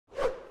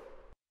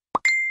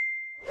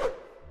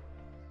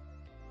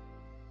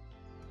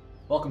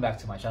Welcome back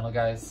to my channel,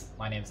 guys.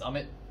 My name is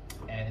Amit,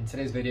 and in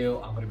today's video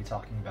I'm going to be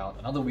talking about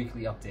another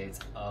weekly update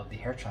of the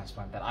hair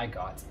transplant that I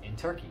got in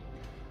Turkey,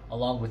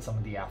 along with some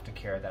of the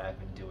aftercare that I've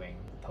been doing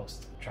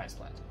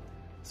post-transplant.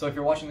 So if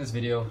you're watching this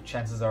video,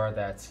 chances are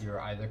that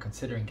you're either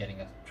considering getting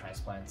a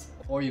transplant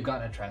or you've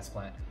gotten a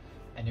transplant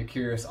and you're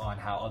curious on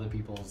how other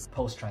people's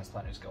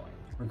post-transplant is going.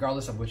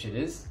 Regardless of which it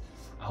is,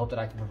 I hope that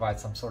I can provide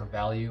some sort of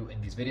value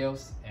in these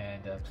videos,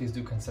 and please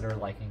do consider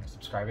liking and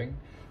subscribing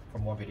for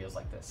more videos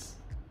like this.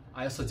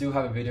 I also do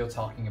have a video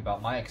talking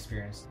about my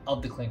experience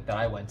of the clinic that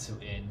I went to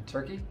in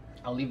Turkey.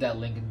 I'll leave that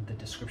link in the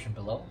description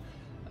below.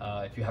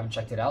 If you haven't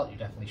checked it out, you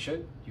definitely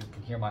should. You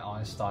can hear my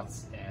honest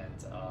thoughts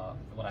and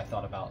what I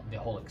thought about the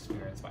whole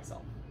experience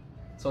myself.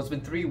 So it's been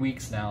 3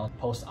 weeks now,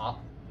 post-op,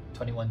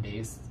 21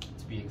 days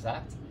to be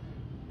exact.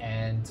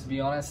 And to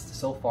be honest,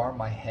 so far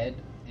my head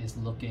is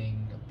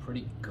looking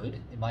pretty good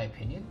in my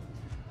opinion.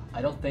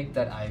 I don't think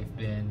that I've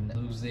been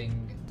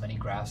losing many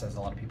grafts as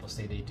a lot of people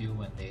say they do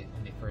when they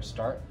first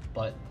start,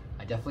 but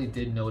I definitely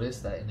did notice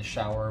that in the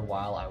shower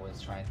while I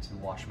was trying to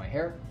wash my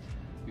hair,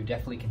 you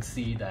definitely can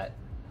see that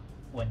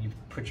when you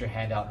put your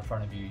hand out in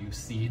front of you, you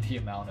see the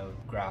amount of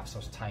grafts,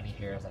 those tiny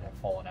hairs that have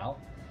fallen out.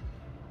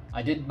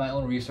 I did my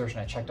own research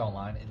and I checked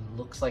online. It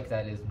looks like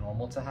that is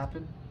normal to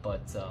happen,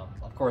 but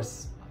of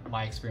course,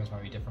 my experience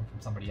might be different from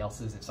somebody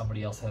else's. If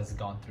somebody else has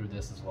gone through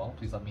this as well,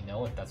 please let me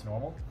know if that's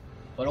normal.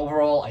 But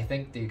overall, I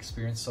think the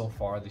experience so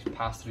far, these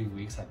past 3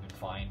 weeks have been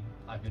fine.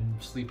 I've been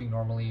sleeping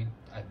normally.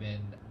 I've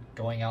been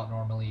going out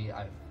normally.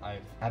 I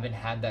haven't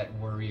had that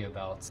worry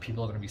about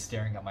people are going to be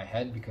staring at my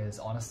head, because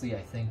honestly,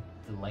 I think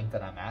the length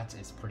that I'm at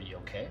is pretty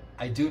okay.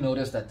 I do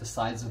notice that the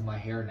sides of my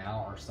hair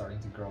now are starting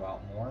to grow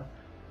out more.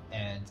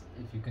 And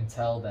if you can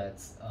tell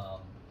that,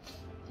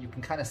 you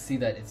can kind of see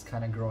that it's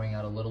kind of growing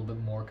out a little bit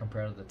more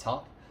compared to the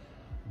top.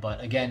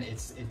 But again,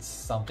 it's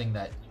something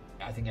that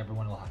I think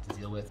everyone will have to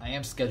deal with. I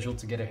am scheduled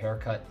to get a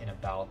haircut in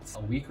about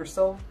a week or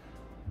so,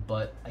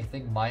 but I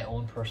think my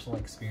own personal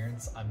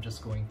experience, I'm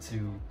just going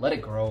to let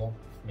it grow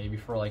maybe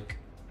for like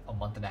a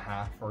month and a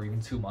half or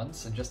even 2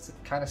 months, and just to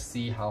kind of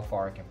see how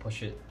far I can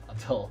push it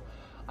until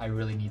I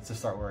really need to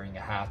start wearing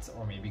a hat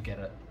or maybe get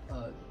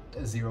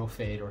a zero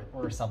fade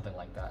or something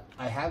like that.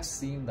 I have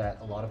seen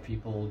that a lot of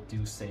people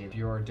do say if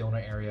your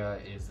donor area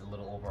is a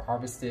little over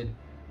harvested,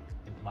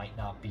 it might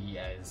not be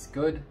as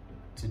good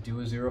to do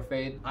a zero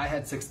fade. I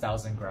had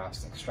 6,000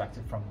 grafts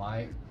extracted from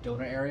my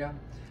donor area,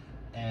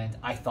 and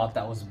I thought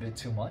that was a bit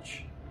too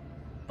much.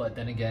 But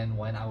then again,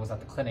 when I was at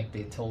the clinic,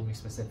 they told me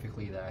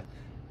specifically that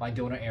my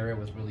donor area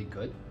was really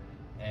good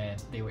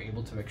and they were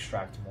able to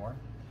extract more.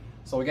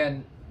 So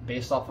again,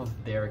 based off of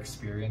their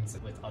experience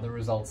with other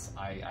results,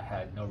 I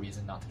had no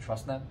reason not to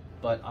trust them.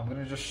 But I'm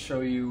gonna just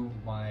show you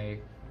my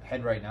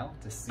head right now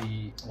to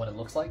see what it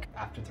looks like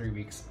after 3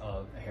 weeks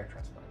of a hair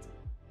transplant.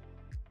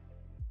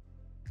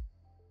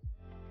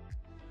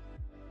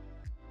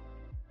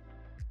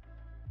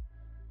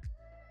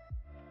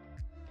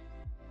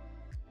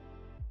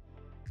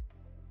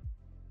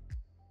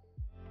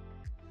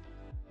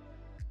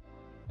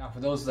 Now, for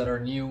those that are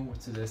new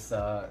to this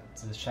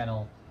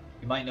channel,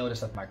 you might notice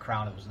that my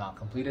crown was not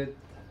completed.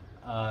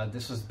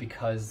 This was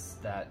because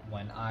that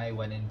when I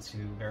went into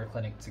hair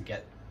clinic to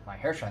get my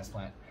hair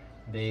transplant,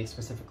 they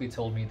specifically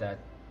told me that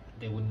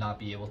they would not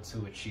be able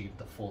to achieve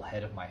the full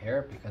head of my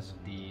hair because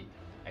of the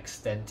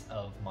extent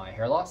of my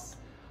hair loss.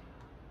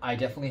 I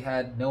definitely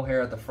had no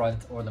hair at the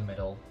front or the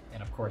middle,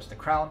 and of course the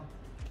crown,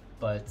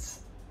 but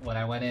when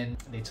I went in,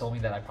 they told me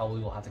that I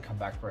probably will have to come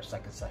back for a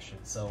second session.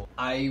 So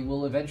I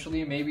will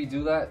eventually maybe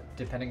do that,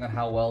 depending on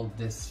how well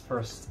this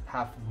first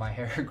half of my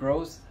hair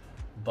grows.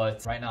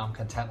 But right now I'm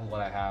content with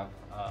what I have.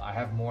 I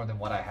have more than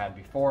what I had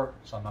before,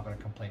 so I'm not going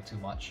to complain too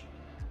much.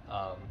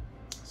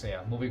 So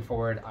yeah, moving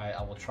forward,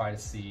 I will try to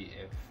see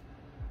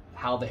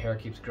how the hair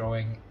keeps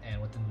growing,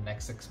 and within the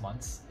next 6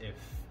 months,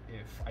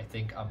 if I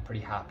think I'm pretty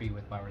happy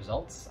with my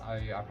results,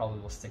 I probably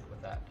will stick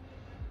with that.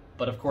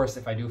 But of course,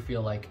 if I do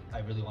feel like I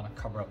really want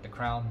to cover up the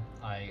crown,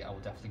 I will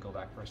definitely go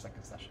back for a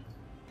second session.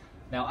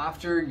 Now,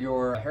 after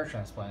your hair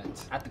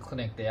transplant, at the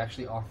clinic, they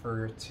actually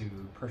offer to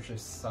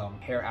purchase some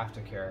hair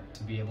aftercare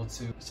to be able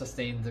to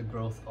sustain the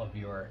growth of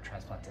your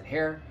transplanted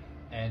hair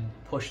and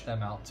push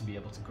them out to be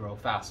able to grow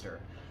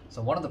faster.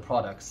 So one of the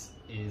products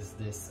is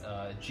this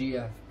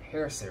GF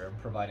hair serum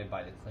provided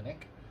by the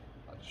clinic.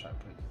 I'll just try to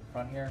put it in the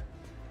front here.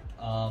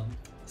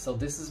 So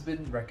this has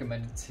been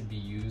recommended to be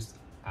used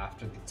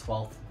after the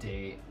 12th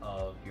day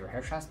of your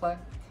hair transplant.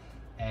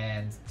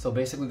 And so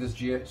basically this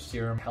GF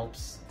serum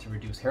helps to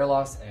reduce hair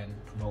loss and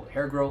promote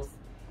hair growth.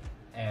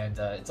 And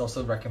it's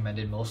also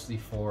recommended mostly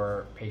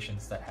for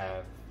patients that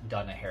have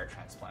done a hair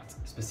transplant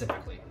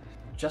specifically.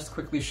 Just to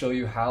quickly show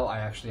you how I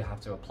actually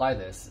have to apply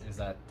this is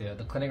that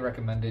the clinic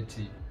recommended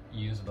to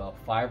use about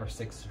 5 or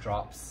 6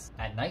 drops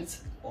at night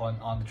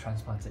on the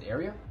transplanted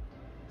area.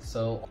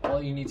 So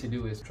all you need to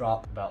do is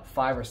drop about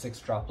 5 or 6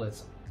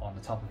 droplets on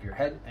the top of your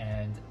head,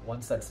 and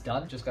once that's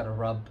done, just gotta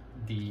rub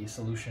the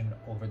solution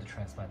over the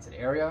transplanted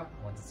area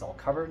once it's all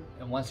covered.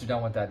 And once you're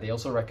done with that, they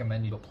also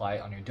recommend you apply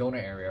it on your donor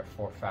area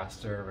for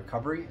faster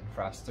recovery and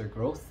faster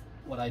growth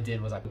What I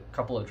did was I put a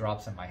couple of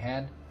drops in my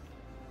hand,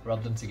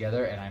 rubbed them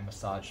together, and I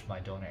massaged my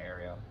donor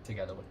area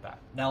together with that.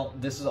 Now,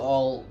 this is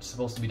all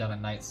supposed to be done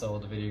at night, so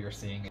the video you're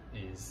seeing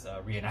is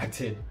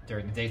reenacted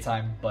during the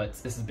daytime, but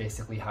this is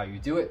basically how you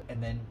do it,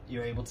 and then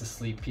you're able to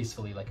sleep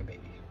peacefully like a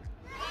baby.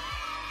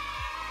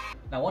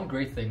 Now, one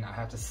great thing I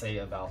have to say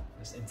about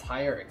this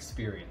entire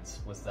experience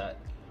was that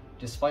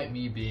despite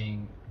me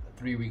being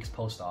 3 weeks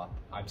post-op,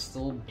 I'm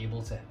still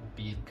able to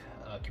be in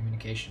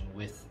communication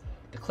with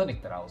the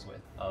clinic that I was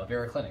with,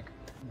 Vera Clinic.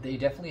 They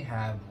definitely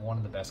have one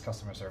of the best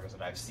customer service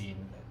that I've seen.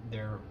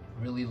 They're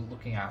really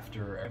looking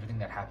after everything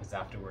that happens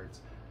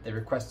afterwards. They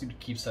request you to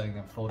keep sending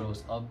them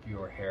photos of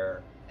your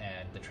hair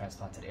and the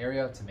transplanted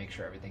area to make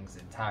sure everything's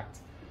intact.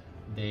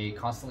 They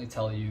constantly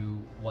tell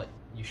you what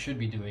you should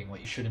be doing, what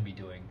you shouldn't be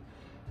doing.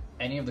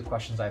 Any of the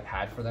questions I've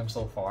had for them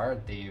so far,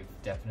 they've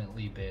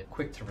definitely been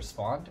quick to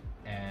respond,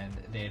 and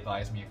they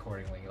advise me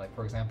accordingly. Like,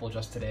 for example,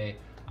 just today,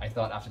 I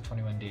thought after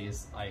 21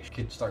 days I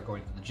could start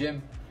going to the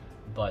gym,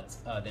 but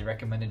they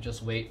recommended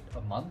just wait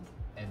a month,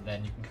 and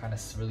then you can kind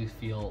of really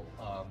feel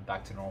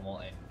back to normal,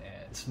 and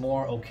it's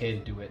more okay to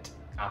do it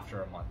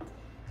after a month.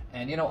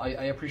 And you know,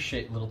 I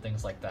appreciate little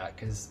things like that,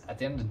 because at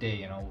the end of the day,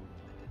 you know,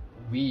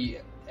 we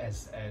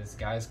as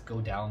guys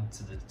go down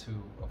to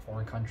a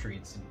foreign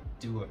country to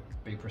do a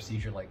big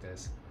procedure like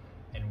this,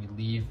 and we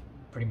leave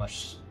pretty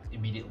much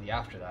immediately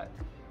after that.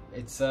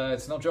 It's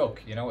no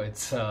joke, you know. It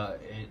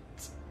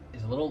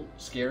is a little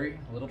scary,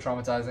 a little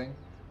traumatizing,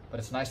 but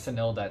it's nice to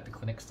know that the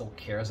clinic still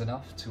cares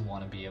enough to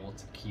want to be able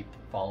to keep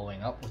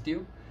following up with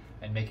you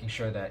and making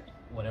sure that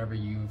whatever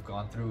you've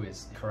gone through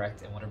is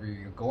correct and whatever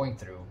you're going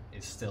through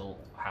is still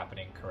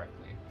happening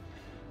correctly.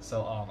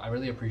 So I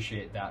really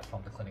appreciate that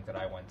from the clinic that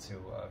I went to,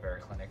 Vera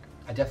Clinic.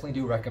 I definitely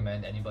do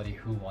recommend anybody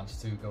who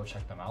wants to go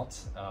check them out.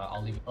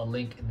 I'll leave a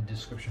link in the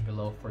description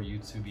below for you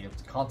to be able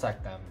to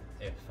contact them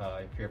if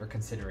you're ever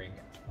considering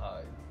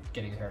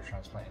getting a hair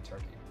transplant in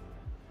Turkey.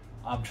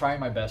 I'm trying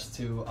my best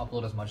to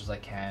upload as much as I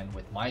can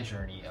with my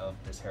journey of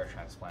this hair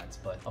transplant,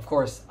 but of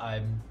course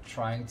I'm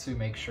trying to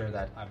make sure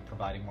that I'm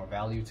providing more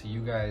value to you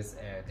guys,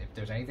 and if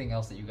there's anything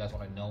else that you guys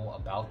want to know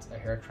about a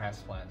hair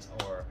transplant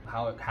or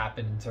how it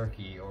happened in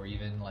Turkey, or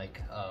even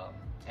like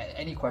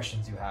any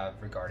questions you have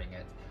regarding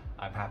it,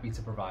 I'm happy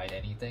to provide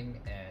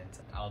anything, and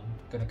I'm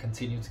going to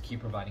continue to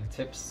keep providing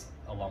tips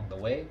along the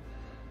way.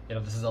 You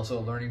know, this is also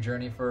a learning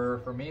journey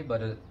for me,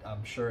 but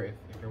I'm sure if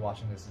you're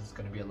watching this, it's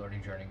going to be a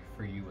learning journey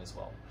for you as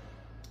well.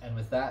 And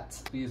with that,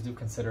 please do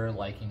consider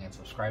liking and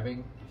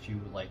subscribing if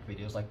you like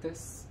videos like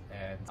this,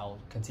 and I'll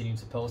continue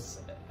to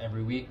post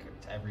every week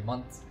to every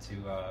month to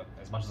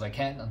as much as I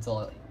can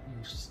until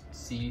you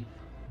see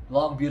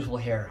long beautiful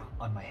hair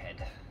on my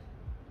head,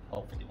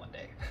 hopefully one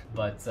day.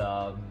 But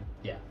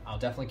yeah, I'll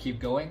definitely keep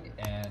going,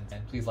 and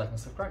please like and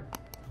subscribe,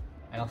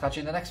 and I'll catch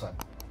you in the next one.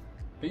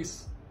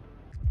 Peace.